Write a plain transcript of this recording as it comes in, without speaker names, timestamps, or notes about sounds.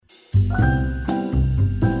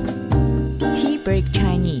Tea Break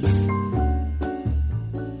Chinese。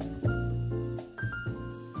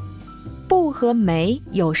 不和没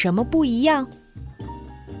有什么不一样？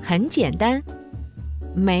很简单，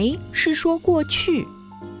没是说过去，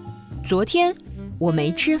昨天我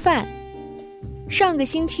没吃饭，上个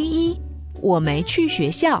星期一我没去学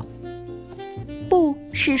校。不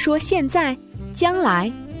是说现在、将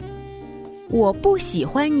来。我不喜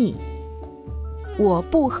欢你，我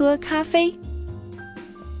不喝咖啡。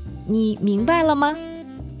你明白了吗？